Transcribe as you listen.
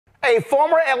A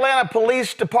former Atlanta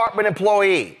Police Department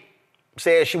employee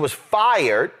says she was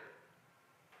fired.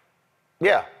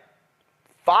 Yeah,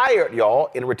 fired, y'all,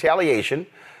 in retaliation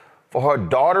for her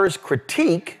daughter's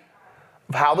critique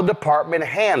of how the department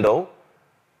handled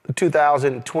the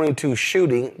 2022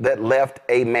 shooting that left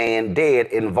a man dead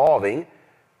involving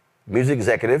music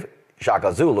executive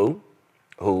Chaka Zulu,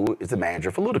 who is the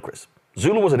manager for Ludacris.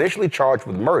 Zulu was initially charged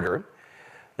with murder.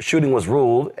 The shooting was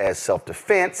ruled as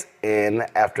self-defense, and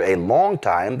after a long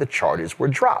time, the charges were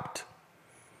dropped.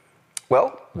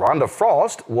 Well, Rhonda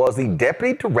Frost was the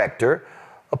deputy director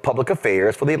of public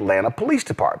affairs for the Atlanta Police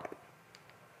Department.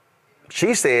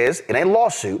 She says in a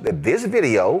lawsuit that this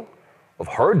video of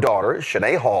her daughter,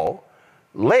 Shanae Hall,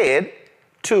 led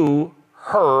to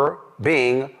her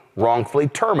being wrongfully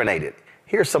terminated.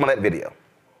 Here's some of that video.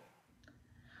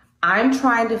 I'm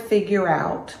trying to figure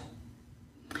out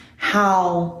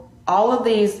how all of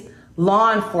these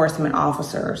law enforcement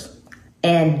officers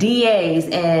and DAs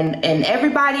and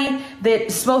everybody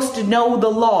that's supposed to know the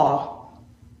law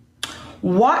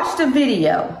watched a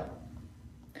video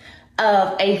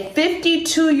of a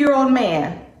 52-year-old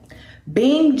man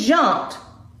being jumped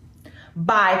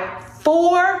by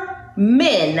 4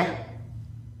 men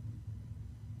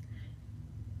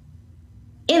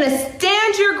in a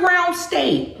stand-your-ground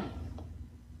state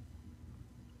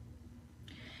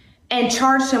and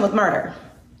charged him with murder,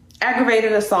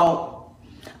 aggravated assault.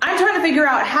 I'm trying to figure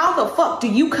out how the fuck do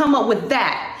you come up with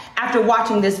that after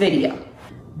watching this video?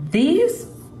 These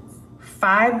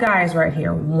 5 guys right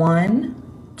here,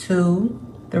 1,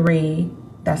 2, 3,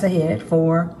 that's a hit,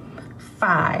 4,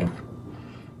 5,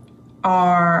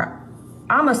 are,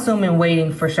 I'm assuming,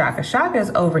 waiting for Chaka.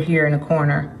 Chaka's over here in the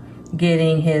corner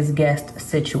getting his guest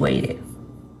situated.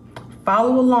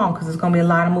 Follow along because there's gonna be a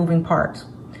lot of moving parts.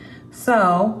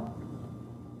 So,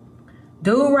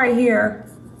 dude right here.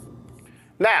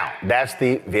 Now, that's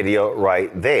the video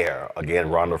right there. Again,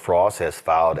 Rhonda Frost has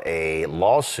filed a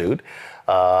lawsuit.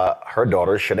 Her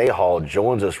daughter, Shanae Hall,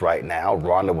 joins us right now.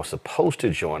 Rhonda was supposed to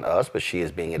join us, but she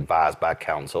is being advised by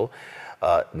counsel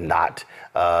not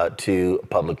to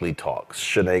publicly talk.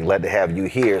 Shanae, glad to have you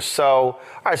here. So, all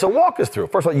right, so walk us through.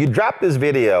 First of all, you dropped this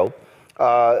video.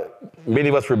 Many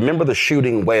of us remember the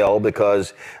shooting well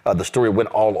because the story went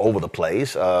all over the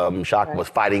place. Chaka was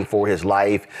fighting for his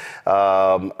life.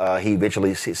 He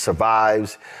eventually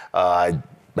survives.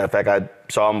 Matter of fact, I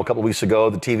saw him a couple weeks ago,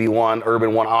 the TV1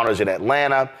 Urban One Honors in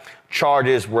Atlanta.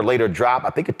 Charges were later dropped. I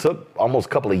think it took almost a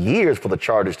couple of years for the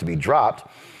charges to be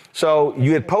dropped. So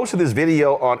you had posted this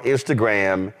video on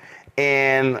Instagram,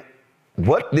 and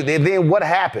then what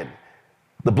happened?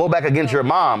 The blowback against your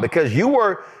mom, because you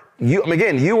were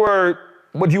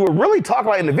what you were really talking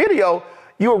about in the video,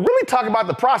 you were really talking about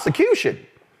the prosecution.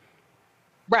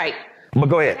 Right. But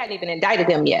go ahead. I hadn't even indicted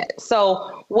them yet.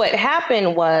 So what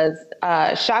happened was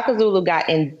Chaka Zulu got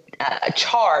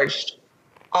charged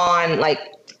on like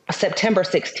September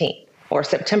 16th or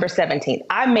September 17th.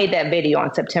 I made that video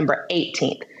on September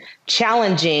 18th,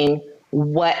 challenging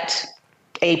what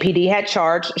APD had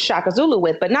charged Chaka Zulu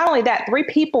with. But not only that, 3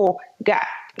 people got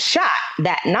shot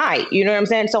that night. You know what I'm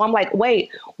saying? So I'm like, wait,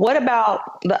 what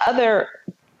about the other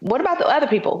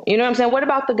people? You know what I'm saying? What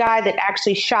about the guy that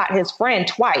actually shot his friend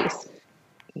twice?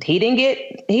 He didn't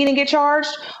get charged.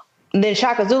 And then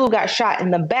Chaka Zulu got shot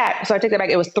in the back. So I take that back.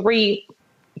 It was 3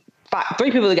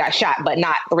 people that got shot, but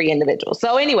not 3 individuals.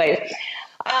 So anyway,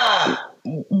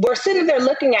 we're sitting there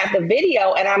looking at the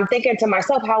video and I'm thinking to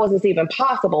myself, how is this even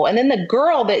possible? And then the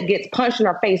girl that gets punched in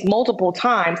her face multiple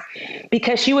times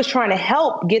because she was trying to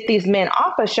help get these men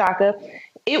off of Chaka,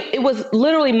 it was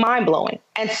literally mind blowing.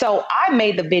 And so I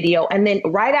made the video. And then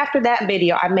right after that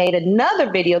video, I made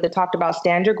another video that talked about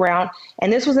stand your ground.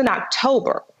 And this was in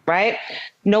October, right?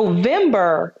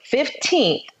 November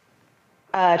 15th,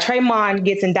 Trayvon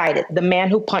gets indicted, the man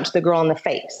who punched the girl in the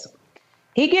face.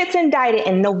 He gets indicted,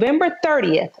 and November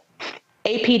 30th,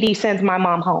 APD sends my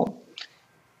mom home.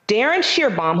 Darren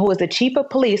Shearbaum, who was the chief of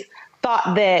police,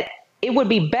 thought that it would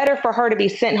be better for her to be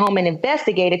sent home and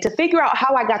investigated to figure out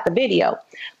how I got the video.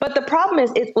 But the problem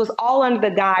is it was all under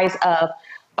the guise of,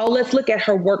 oh, let's look at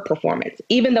her work performance,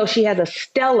 even though she has a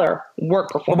stellar work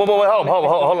performance. Wait, hold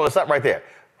on, let's stop right there.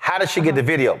 How did she get the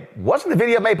video? Wasn't the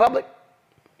video made public?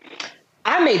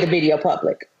 I made the video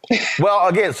public. Well,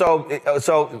 again, so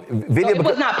video. It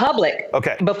was not public.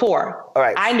 Okay. Before. All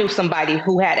right. I knew somebody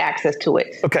who had access to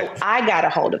it. Okay. So I got a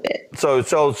hold of it. So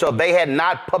they had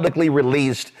not publicly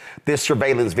released this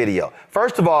surveillance video.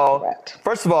 First of all,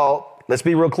 let's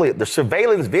be real clear. The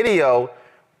surveillance video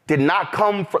did not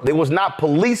come from. It was not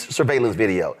police surveillance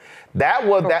video. That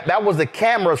was the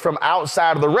cameras from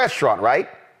outside of the restaurant, right?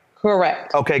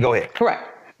 Correct. Okay, go ahead. Correct.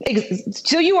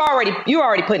 So you're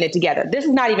already putting it together. This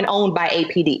is not even owned by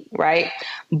APD, right?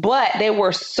 But they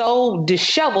were so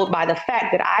disheveled by the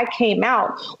fact that I came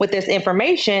out with this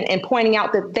information and pointing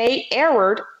out that they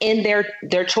erred in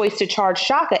their choice to charge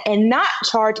Chaka and not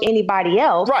charge anybody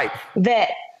else. Right.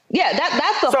 That's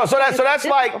the so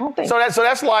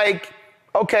that's like,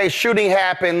 okay, shooting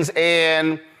happens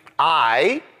and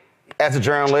I, as a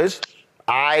journalist,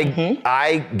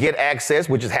 I get access,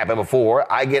 which has happened before.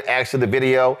 I get access to the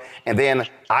video, and then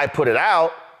I put it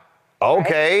out.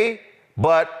 Okay, right.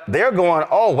 But they're going,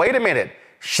 oh, wait a minute.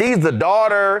 She's the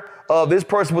daughter of this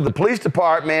person with the police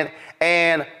department,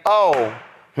 and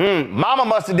mama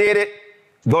must have did it.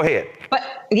 Go ahead. But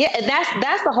yeah,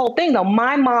 that's the whole thing, though.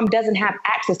 My mom doesn't have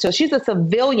access to it. She's a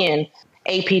civilian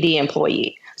APD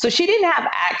employee. So she didn't have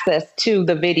access to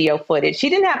the video footage. She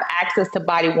didn't have access to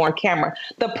body-worn camera.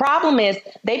 The problem is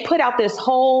they put out this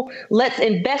whole, let's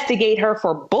investigate her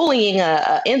for bullying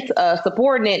a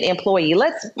subordinate employee.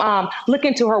 Let's look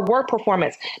into her work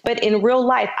performance. But in real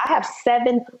life, I have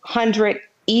 700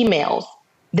 emails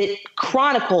that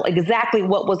chronicle exactly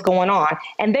what was going on.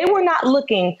 And they were not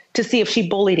looking to see if she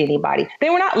bullied anybody. They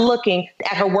were not looking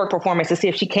at her work performance to see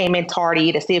if she came in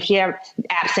tardy, to see if she had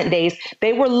absent days.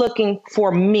 They were looking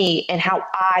for me and how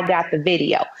I got the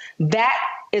video. That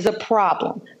is a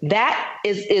problem. That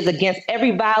is against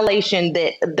every violation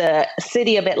that the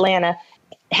city of Atlanta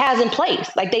has in place.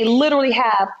 Like, they literally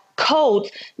have codes.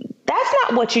 That's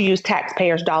not what you use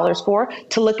taxpayers' dollars for,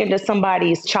 to look into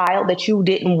somebody's child that you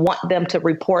didn't want them to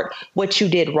report what you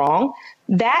did wrong.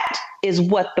 That is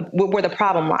where the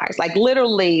problem lies. Like,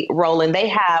 literally, Roland, they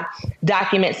have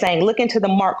documents saying, look into the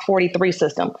Mark 43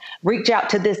 system, reach out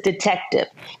to this detective,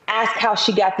 ask how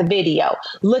she got the video,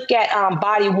 look at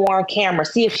body-worn camera,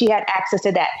 see if she had access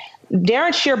to that. Darren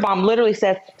Shearbaum literally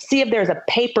says, see if there's a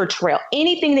paper trail,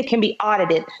 anything that can be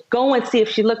audited, go and see if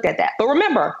she looked at that. But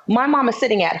remember, my mom is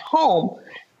sitting at home.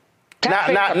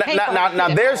 Now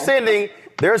they're sending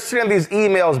these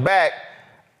emails back.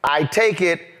 I take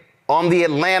it on the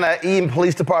Atlanta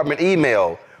Police Department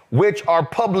email, which are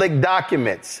public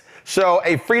documents. So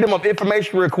a Freedom of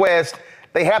Information request,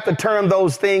 they have to turn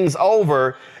those things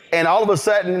over. And all of a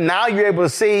sudden, now you're able to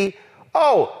see,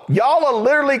 oh, y'all are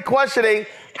literally questioning,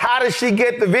 how did she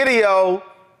get the video?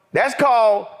 That's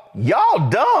called y'all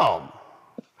dumb.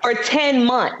 For 10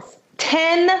 months.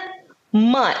 10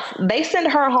 months. They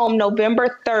sent her home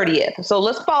November 30th. So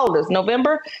let's follow this.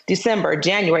 November, December,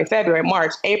 January, February,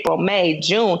 March, April, May,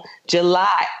 June,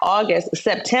 July, August.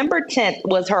 September 10th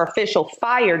was her official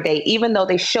fire date, even though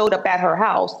they showed up at her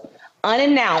house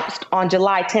unannounced on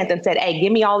July 10th and said, hey,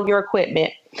 give me all your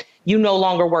equipment. You no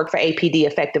longer work for APD,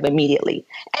 effective immediately.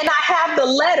 And I have the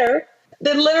letter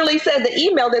that literally says, the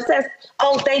email that says,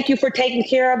 oh, thank you for taking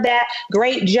care of that.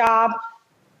 Great job.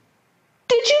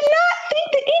 Did you not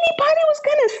think that anybody was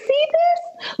going to see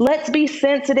this? Let's be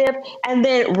sensitive. And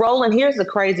then, Roland, here's the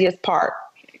craziest part.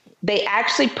 They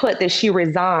actually put that she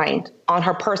resigned on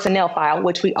her personnel file,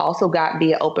 which we also got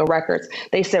via open records.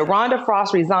 They said Rhonda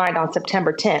Frost resigned on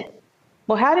September 10th.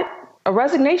 Well, a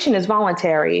resignation is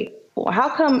voluntary. Well,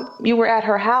 how come you were at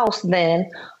her house then,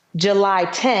 July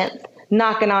 10th,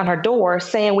 knocking on her door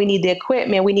saying, we need the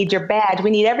equipment, we need your badge, we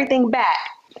need everything back?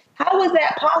 How was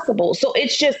that possible? So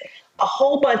it's just a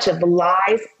whole bunch of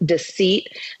lies, deceit.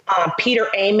 Peter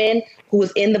Amen, who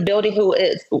was in the building,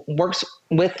 works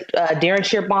with Darren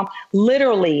Shearbaum,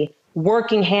 literally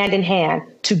working hand in hand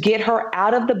to get her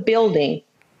out of the building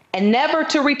and never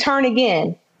to return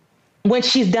again when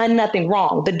she's done nothing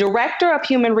wrong. The director of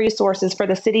human resources for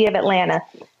the city of Atlanta,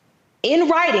 in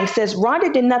writing, says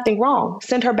Rhonda did nothing wrong.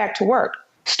 Send her back to work.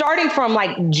 Starting from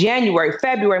like January,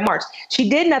 February, March, she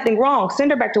did nothing wrong. Send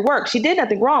her back to work. She did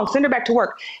nothing wrong. Send her back to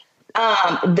work.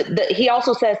 He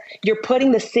also says you're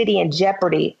putting the city in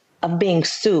jeopardy of being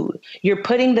sued. You're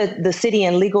putting the city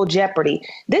in legal jeopardy.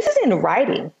 This is in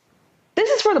writing. This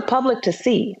is for the public to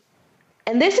see.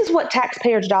 And this is what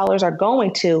taxpayers' dollars are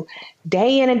going to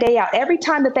day in and day out. Every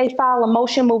time that they file a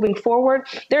motion moving forward,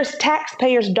 there's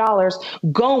taxpayers' dollars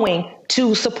going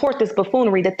to support this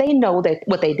buffoonery that they know that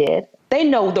what they did. They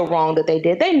know the wrong that they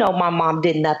did. They know my mom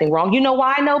did nothing wrong. You know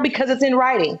why I know? Because it's in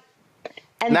writing.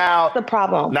 And now, that's the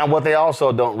problem. Now, what they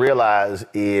also don't realize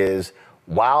is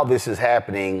while this is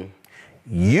happening,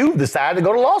 you've decided to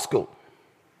go to law school.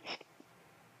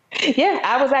 Yeah,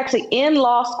 I was actually in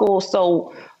law school.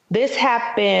 So this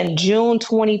happened June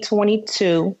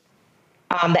 2022,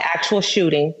 the actual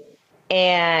shooting.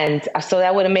 And so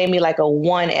that would have made me like a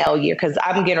 1L year because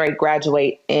I'm getting ready to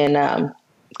graduate in a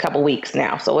couple weeks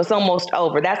now. So it's almost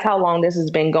over. That's how long this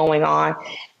has been going on.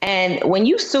 And when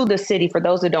you sue the city, for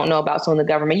those that don't know about suing the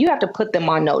government, you have to put them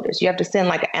on notice. You have to send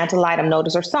like an ante-litem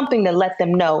notice or something to let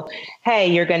them know, hey,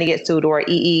 you're going to get sued, or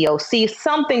EEOC,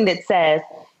 something that says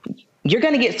you're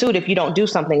going to get sued if you don't do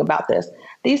something about this.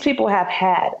 These people have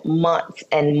had months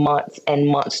and months and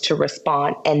months to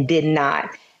respond and did not.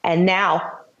 And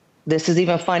now this is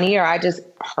even funnier. I just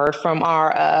heard from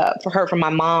my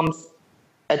mom's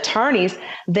attorneys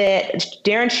that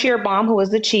Darren Shearbaum, who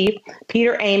is the chief,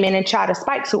 Peter Amon, and Chada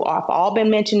Spikes, who have all been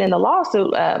mentioned in the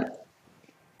lawsuit,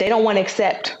 they don't want to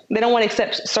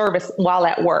accept service while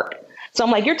at work. So I'm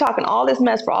like, you're talking all this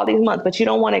mess for all these months, but you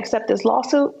don't want to accept this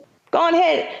lawsuit? Go on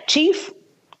ahead, chief.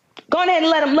 Go on ahead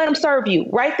and let them serve you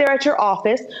right there at your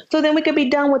office. So then we could be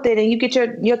done with it, and you get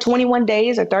your 21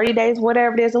 days or 30 days,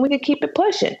 whatever it is, and we could keep it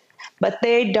pushing. But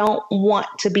they don't want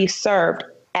to be served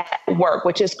at work,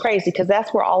 which is crazy because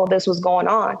that's where all of this was going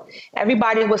on.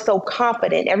 Everybody was so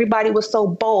confident. Everybody was so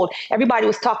bold. Everybody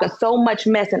was talking so much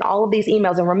mess in all of these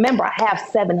emails. And remember, I have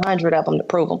 700 of them to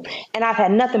prove them. And I've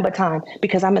had nothing but time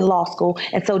because I'm in law school.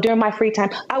 And so during my free time,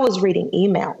 I was reading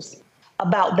emails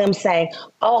about them saying,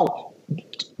 oh,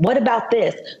 what about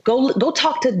this? Go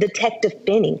talk to Detective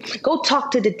Finney. Go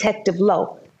talk to Detective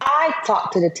Lowe. I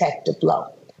talked to Detective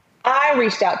Lowe. I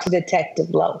reached out to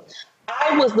Detective Lowe.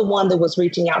 I was the one that was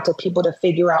reaching out to people to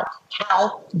figure out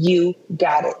how you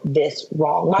got it this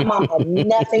wrong. My mom had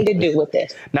nothing to do with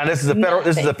this. Now this is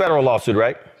a federal lawsuit,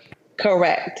 right?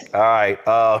 Correct. All right,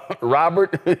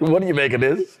 Robert, what do you make of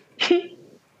this?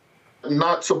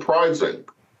 Not surprising.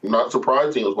 Not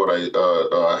surprising is what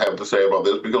I have to say about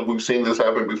this, because we've seen this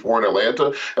happen before in Atlanta,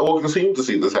 and we'll continue to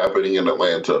see this happening in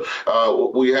Atlanta.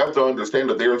 We have to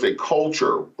understand that there is a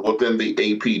culture within the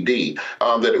APD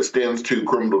that extends to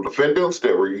criminal defendants,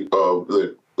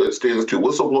 that extends to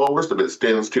whistleblowers, that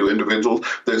extends to individuals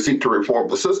that seek to reform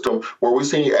the system, where we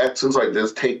see actions like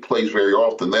this take place very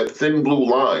often. That thin blue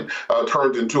line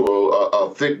turns into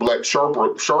a thick black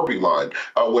Sharpie line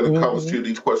when it comes to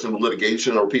these questions of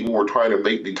litigation, or people who are trying to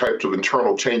make the types of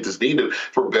internal changes needed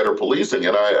for better policing.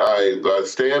 And I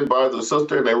stand by the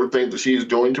sister and everything that she is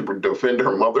doing to defend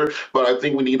her mother, but I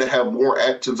think we need to have more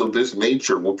actions of this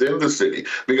nature within the city,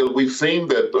 because we've seen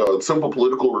that simple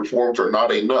political reforms are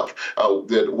not enough.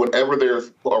 That whenever there's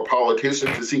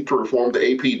politicians to seek to reform the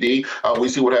APD, we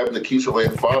see what happened to Keisha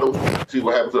Lance Bottoms, see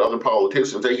what happens to other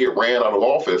politicians. They get ran out of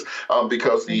office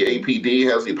because the APD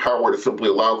has the power to simply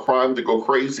allow crime to go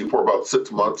crazy for about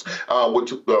 6 months,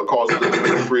 which causes them to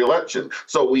lose re-election.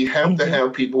 So we have to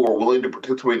have people who are willing to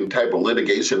participate in the type of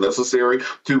litigation necessary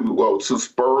to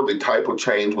spur the type of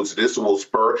change which this will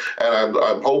spur. And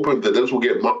I'm hoping that this will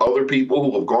get other people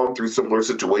who have gone through similar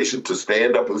situations to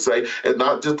stand up and say, it's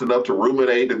not just enough to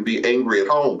ruminate and be angry at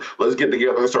home. Let's get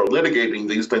together and start litigating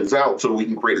these things out so we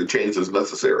can create a change that's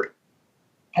necessary.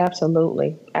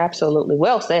 Absolutely. Absolutely.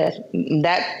 Well said.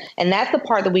 That's the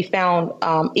part that we found,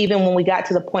 even when we got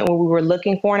to the point where we were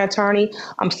looking for an attorney.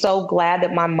 I'm so glad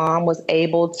that my mom was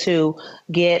able to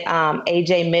get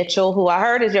AJ Mitchell, who I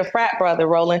heard is your frat brother,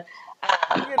 Roland.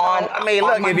 Look,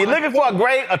 if you're looking for a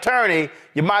great attorney,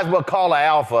 you might as well call an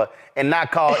alpha and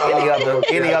not call any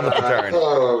other attorney.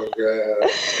 Oh God!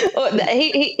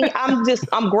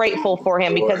 I'm grateful for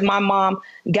him, because my mom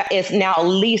is now at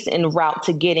least en route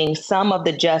to getting some of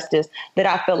the justice that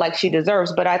I feel like she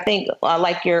deserves. But I think,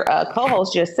 like your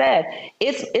co-host just said,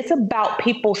 it's about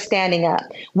people standing up.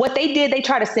 What they did, they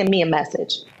tried to send me a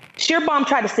message. Shearbaum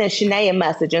tried to send Shanae a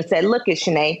message and said, look at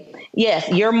Shanae, yes,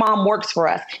 your mom works for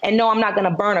us. And no, I'm not going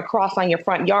to burn a cross on your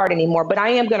front yard anymore, but I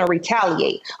am going to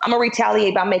retaliate. I'm going to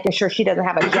retaliate by making sure she doesn't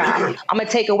have a job. I'm going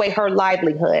to take away her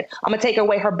livelihood. I'm going to take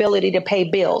away her ability to pay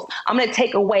bills. I'm going to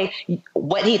take away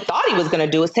what he thought he was going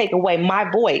to do, is take away my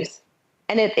voice.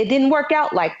 And it didn't work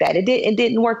out like that. It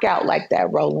didn't work out like that,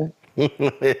 Roland. Let's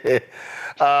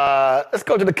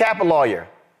go to the Kappa lawyer.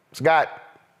 Scott.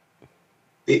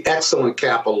 The excellent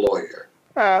Kappa lawyer.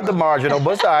 The marginal,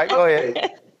 but it's all right. Go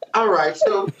ahead. All right.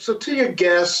 So to your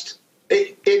guest,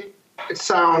 it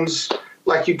sounds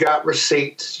like you got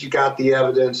receipts, you got the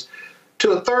evidence.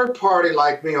 To a third party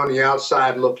like me on the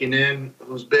outside looking in,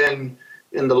 who's been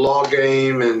in the law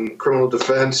game and criminal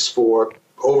defense for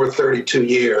over 32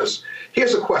 years,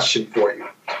 here's a question for you.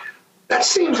 That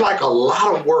seems like a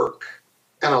lot of work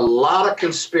and a lot of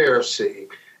conspiracy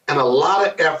and a lot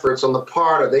of efforts on the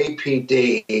part of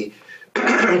APD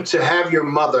to have your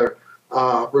mother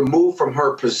removed from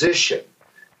her position.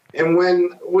 And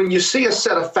when you see a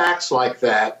set of facts like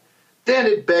that, then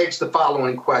it begs the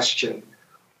following question.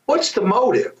 What's the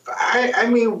motive? I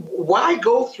mean, why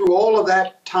go through all of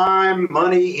that time,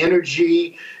 money,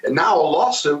 energy, and now a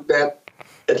lawsuit that,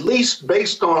 at least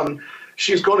based on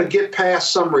she's going to get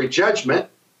past summary judgment,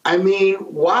 I mean,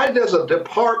 why does a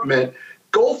department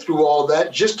go through all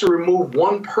that just to remove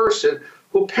one person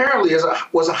who apparently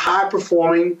was a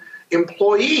high-performing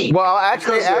employee? Well,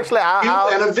 actually, I'll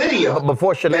and a video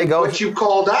before Shanae goes, what you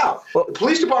called out. Well, the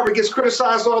police department gets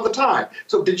criticized all the time.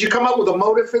 So, did you come up with a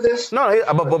motive for this? No,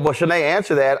 but Shanae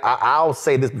answer that. I'll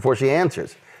say this before she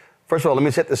answers. First of all, let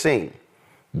me set the scene.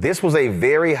 This was a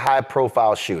very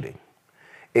high-profile shooting.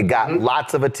 It got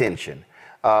lots of attention.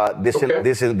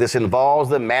 This involves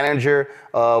the manager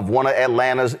of one of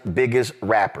Atlanta's biggest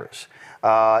rappers,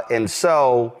 and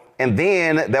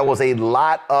then there was a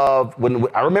lot of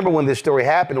I remember when this story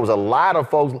happened, there was a lot of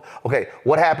folks. Okay,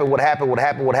 what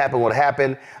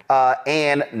happened?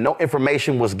 And no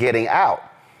information was getting out.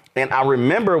 And I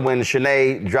remember when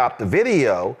Shanae dropped the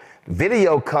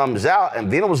video comes out,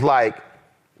 and then it was like,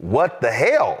 what the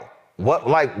hell? What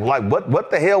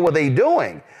the hell were they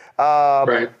doing?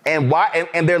 Right. And why?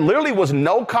 And there literally was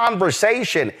no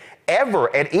conversation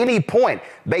ever at any point.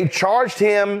 They charged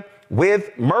him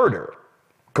with murder.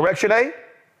 Correct, Shanae?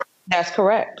 That's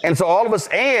correct. And so all of us,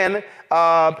 and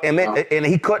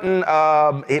he couldn't,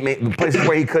 places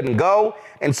where he couldn't go.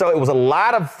 And so it was a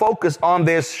lot of focus on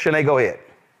this. Shanae, go ahead.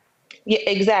 Yeah,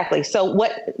 exactly. So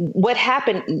what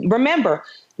happened? Remember,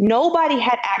 nobody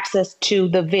had access to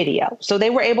the video, so they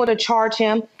were able to charge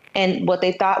him and what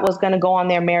they thought was going to go on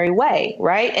their merry way,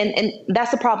 right? And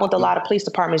that's the problem with a lot of police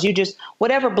departments. You just,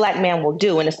 whatever black man will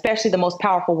do, and especially the most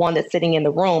powerful one that's sitting in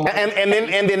the room. And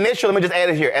the initial, let me just add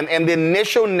it here, and the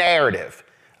initial narrative,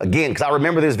 again, because I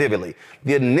remember this vividly,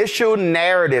 the initial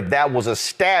narrative that was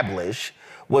established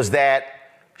was that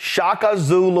Chaka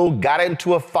Zulu got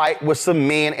into a fight with some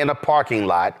men in a parking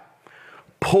lot,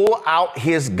 pulled out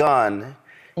his gun,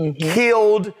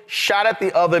 killed, shot at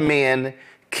the other men,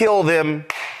 killed them.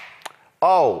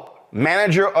 Oh,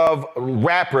 manager of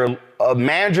Ludacris,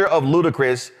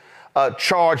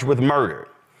 charged with murder.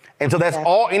 And so that's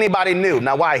all anybody knew.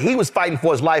 Now, while he was fighting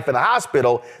for his life in the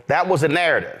hospital, that was a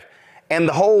narrative. And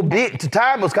the whole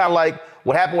time was kind of like,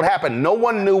 what happened? No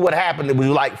one knew what happened. It was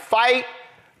like fight,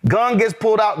 gun gets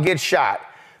pulled out, gets shot.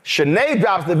 Shanae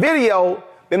drops the video,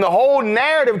 then the whole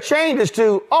narrative changes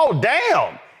to, oh,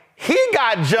 damn, he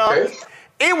got jumped. Okay.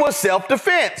 It was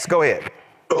self-defense. Go ahead.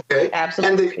 Okay.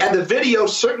 Absolutely. And the video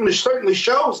certainly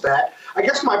shows that. I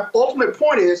guess my ultimate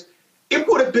point is, it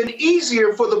would have been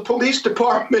easier for the police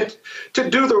department to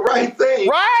do the right thing,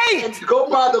 right, and to go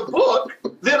by the book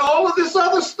than all of this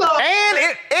other stuff.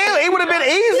 And it would have been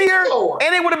easier,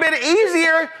 and it would have been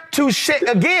easier to share.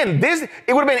 Again,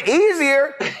 it would have been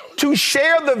easier to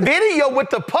share the video with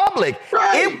the public.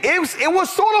 Right. It was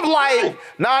sort of like,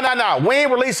 no, we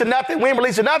ain't releasing nothing.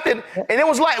 And it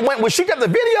was like when she got the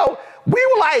video, we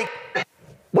were like,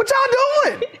 what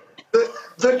y'all doing?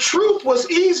 The truth was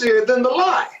easier than the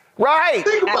lie. Right.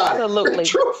 Think about Absolutely. it. The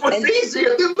truth was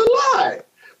easier than the lie.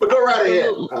 But go right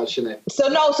ahead, Shanae.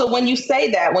 So when you say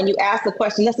that, when you ask the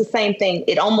question, that's the same thing.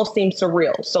 It almost seems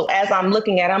surreal. So as I'm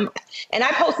looking at them, and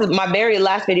I posted my very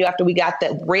last video after we got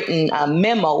the written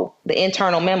memo, the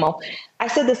internal memo, I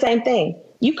said the same thing.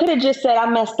 You could have just said, I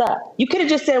messed up. You could have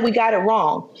just said, we got it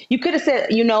wrong. You could have said,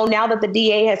 now that the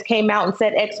DA has came out and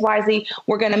said X, Y, Z,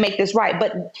 we're going to make this right.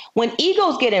 But when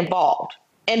egos get involved,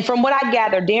 and from what I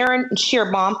gather, Darren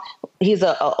Shearbaum, he's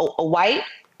a white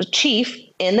chief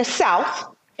in the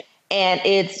South, and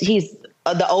he's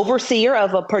the overseer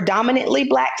of a predominantly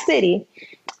black city.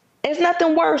 It's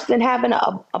nothing worse than having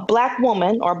a black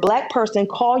woman or black person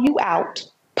call you out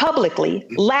publicly,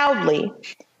 loudly,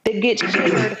 that gets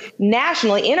shared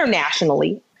nationally,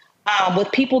 internationally,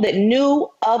 with people that knew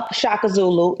of Chaka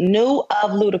Zulu, knew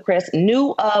of Ludacris,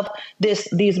 knew of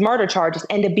these murder charges,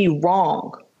 and to be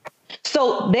wrong.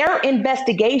 So their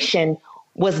investigation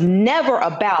was never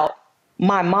about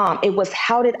my mom. It was,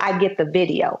 how did I get the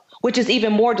video? Which is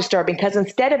even more disturbing, because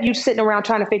instead of you sitting around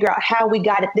trying to figure out how we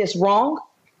got this wrong,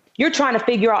 you're trying to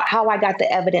figure out how I got the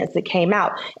evidence that came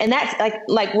out. And that's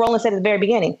like Roland said at the very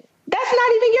beginning, that's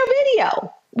not even your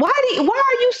video. Why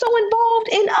are you so involved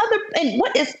in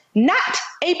what is not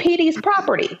APD's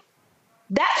property?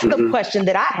 That's the question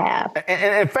that I have.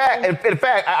 And in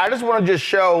fact, I just want to just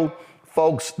show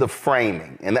folks the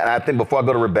framing. And I think before I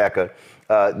go to Rebecca,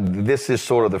 this is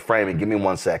sort of the framing. Give me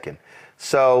 1 second.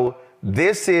 So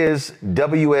this is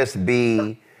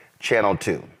WSB Channel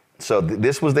 2. So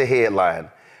this was the headline.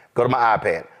 Go to my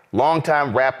iPad.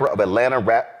 Longtime manager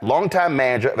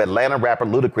of Atlanta rapper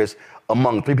Ludacris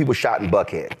among 3 people shot in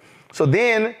Buckhead. So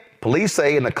then police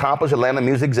say an accomplished Atlanta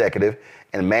music executive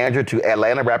and manager to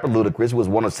Atlanta rapper Ludacris was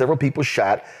one of several people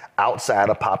shot outside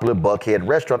a popular Buckhead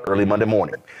restaurant early Monday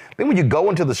morning. Then when you go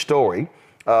into the story,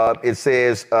 it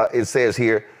says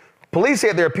here, Police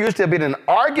said there appears to have been an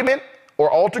argument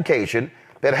or altercation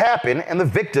that happened, and the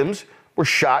victims were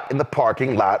shot in the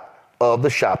parking lot of the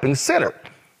shopping center.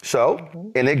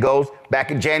 So, and it goes back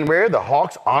in January, the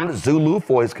Hawks honored Zulu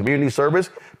for his community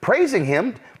service, praising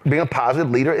him for being a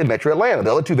positive leader in Metro Atlanta.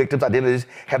 The other two victims' identities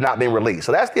have not been released.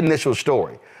 So that's the initial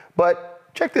story.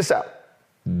 But check this out.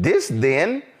 This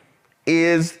then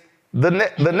is the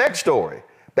next story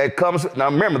that comes. Now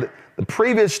remember,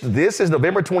 this is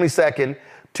November 22nd,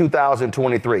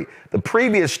 2023. The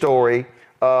previous story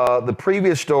would have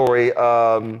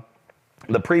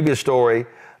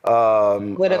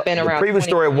been around. The previous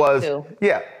story was a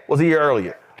year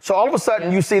earlier. So all of a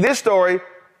sudden you see this story: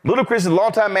 Ludacris'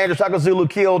 longtime manager Chaka Zulu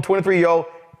killed 23-year-old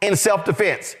in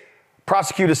self-defense.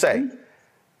 Prosecutors say.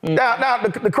 Now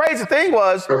the crazy thing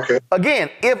was,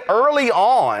 again, if early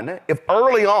on,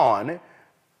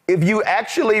 if you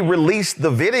actually release the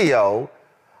video,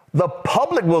 the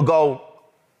public will go,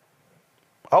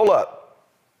 hold up,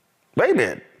 wait a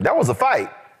minute, that was a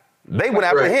fight. They went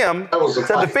after him,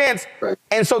 self-defense. Right.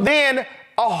 And so then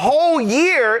a whole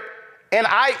year, and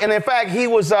in fact, he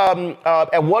was,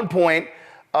 at one point,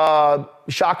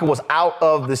 Shaka was out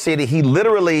of the city. He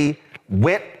literally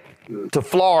went to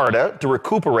Florida to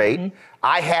recuperate.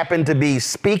 I happened to be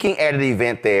speaking at an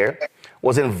event there,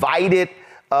 was invited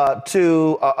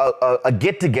to a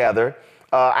get-together.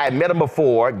 I had met him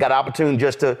before, got an opportunity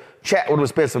just to chat with him,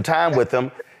 spend some time with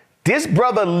him. This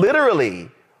brother literally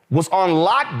was on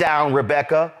lockdown,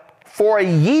 Rebecca, for a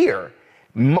year.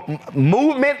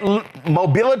 Movement,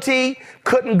 mobility,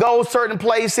 couldn't go certain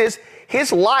places.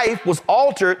 His life was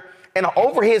altered, and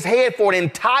over his head for an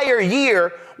entire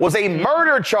year was a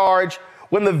murder charge,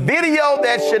 when the video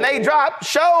that Shanae dropped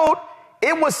showed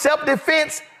it was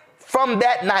self-defense from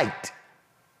that night.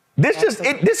 This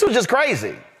was just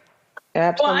crazy.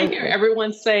 Absolutely. Well, I hear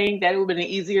everyone saying that it would have been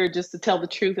easier just to tell the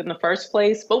truth in the first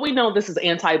place, but we know this is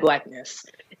anti-Blackness.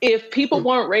 If people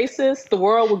weren't racist, the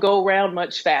world would go around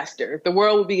much faster. The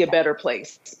world would be a better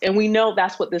place. And we know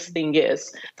that's what this thing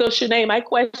is. So, Shanae, my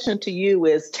question to you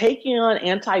is, taking on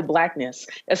anti-Blackness,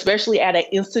 especially at an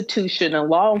institution and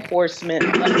law enforcement,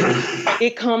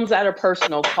 it comes at a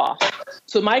personal cost.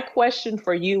 So my question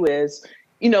for you is,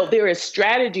 there is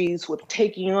strategies with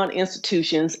taking on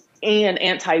institutions and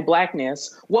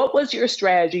anti-Blackness. What was your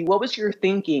strategy? What was your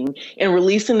thinking in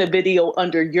releasing the video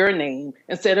under your name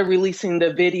instead of releasing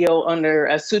the video under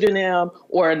a pseudonym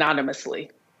or anonymously?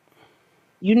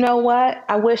 You know what?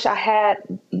 I wish I had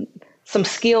some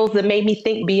skills that made me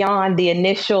think beyond the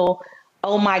initial,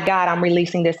 oh my God, I'm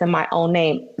releasing this in my own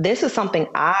name. This is something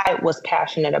I was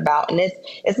passionate about. And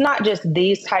it's not just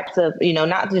these types of,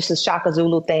 not just the Chaka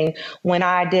Zulu thing. When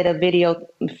I did a video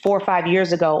 4 or 5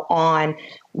 years ago on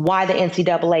why the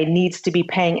NCAA needs to be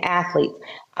paying athletes,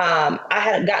 I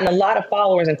had gotten a lot of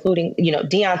followers, including,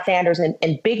 Deion Sanders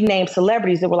and big name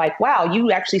celebrities that were like, wow,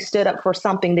 you actually stood up for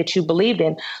something that you believed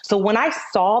in. So when I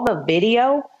saw the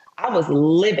video, I was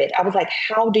livid. I was like,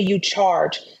 how do you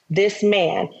charge this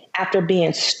man after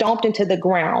being stomped into the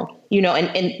ground?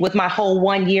 And with my whole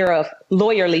 1 year of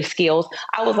lawyerly skills,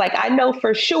 I was like, I know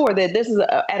for sure that this is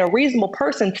at a reasonable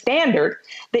person standard,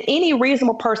 that any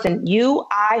reasonable person, you,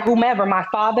 I, whomever, my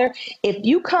father, if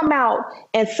you come out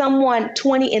and someone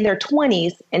in their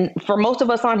 20s, and for most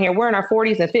of us on here, we're in our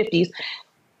 40s and 50s,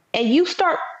 and you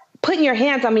start putting your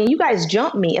hands on me, and you guys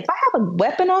jump me. If I have a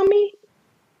weapon on me,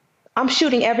 I'm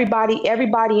shooting everybody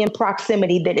in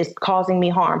proximity that is causing me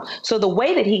harm. So the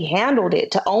way that he handled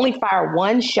it, to only fire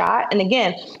one shot, and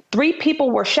again, 3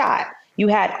 people were shot. You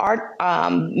had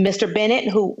Mr. Bennett,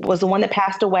 who was the one that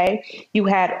passed away. You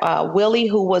had Willie,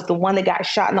 who was the one that got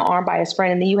shot in the arm by his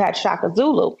friend. And then you had Chaka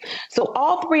Zulu. So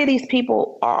all 3 of these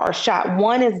people are shot.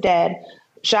 One is dead.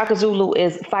 Chaka Zulu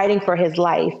is fighting for his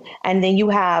life. And then you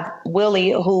have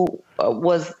Willie, who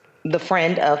was the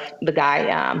friend of the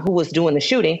guy who was doing the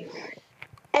shooting,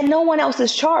 and no one else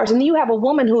is charged. And then you have a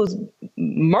woman who's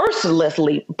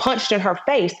mercilessly punched in her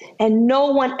face, and no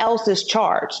one else is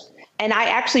charged. And I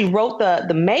actually wrote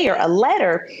the mayor a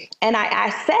letter, and I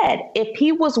said, if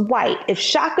he was white, if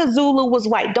Chaka Zulu was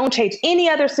white, don't change any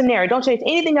other scenario, don't change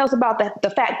anything else about the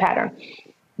fact pattern,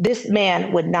 this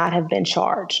man would not have been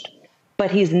charged. But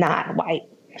he's not white.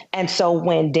 And so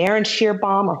when Darren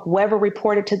Shearbaum or whoever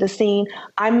reported to the scene,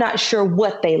 I'm not sure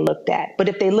what they looked at. But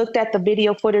if they looked at the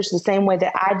video footage the same way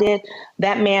that I did,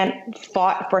 that man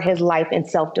fought for his life in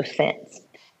self-defense.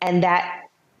 And that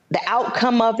the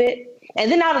outcome of it,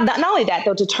 and then not only that,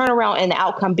 though, to turn around and the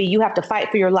outcome be, you have to fight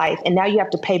for your life. And now you have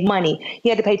to pay money. He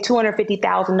had to pay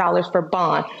 $250,000 for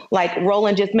bond. Like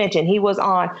Roland just mentioned, he was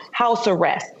on house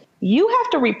arrest. You have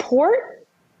to report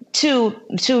to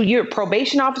your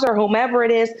probation officer, whomever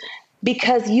it is,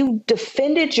 because you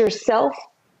defended yourself,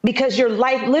 because your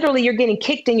life, literally, you're getting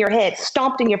kicked in your head,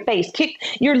 stomped in your face,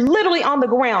 you're literally on the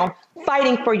ground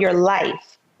fighting for your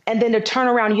life. And then to turn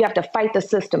around, you have to fight the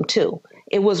system too.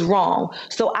 It was wrong.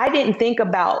 So I didn't think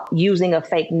about using a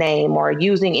fake name or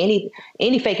using any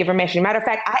fake information. Matter of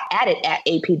fact, I added at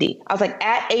APD. I was like,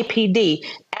 at APD,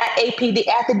 at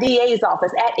the DA's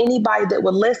office, at anybody that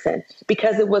would listen,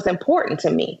 because it was important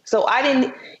to me. So I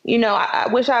didn't, I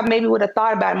wish I maybe would have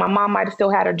thought about it. My mom might have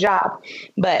still had her job,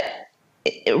 but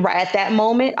right at that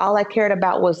moment, all I cared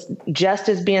about was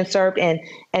justice being served and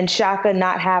Chaka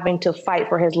not having to fight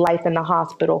for his life in the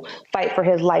hospital, fight for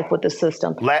his life with the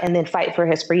system, and then fight for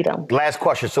his freedom. Last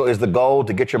question. So is the goal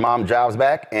to get your mom jobs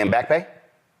back and back pay?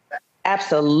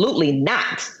 Absolutely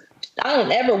not. I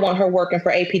don't ever want her working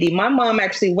for APD. My mom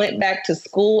actually went back to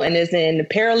school and is in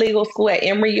paralegal school at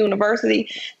Emory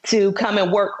University to come and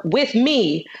work with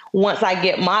me once I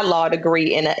get my law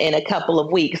degree in a couple of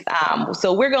weeks.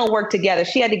 So we're going to work together.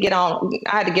 She had to get on.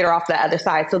 I had to get her off the other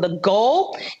side. So the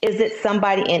goal is that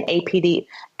somebody in APD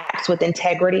acts with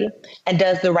integrity and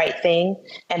does the right thing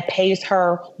and pays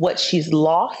her what she's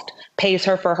lost, pays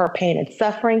her for her pain and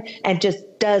suffering, and just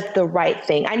does the right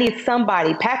thing. I need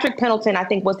somebody. Patrick Pendleton, I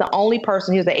think, was the only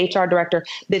person, he was the HR director,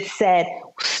 that said,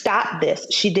 stop this.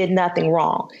 She did nothing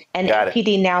wrong. And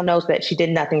APD now knows that she did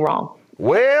nothing wrong.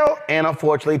 Well, and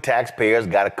unfortunately, taxpayers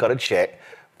got to cut a check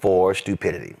for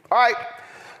stupidity. All right.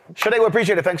 Shanae, we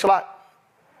appreciate it. Thanks a lot.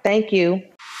 Thank you.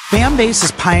 Fanbase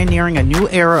is pioneering a new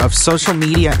era of social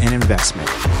media and investment.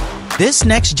 This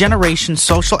next generation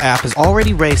social app has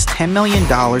already raised $10 million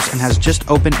and has just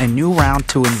opened a new round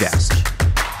to invest.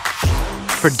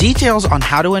 For details on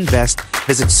how to invest,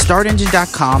 visit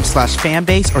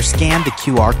startengine.com/fanbase or scan the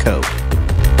QR code.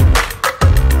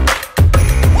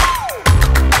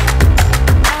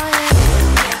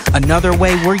 Another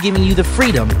way we're giving you the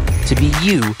freedom to be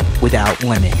you without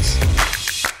limits.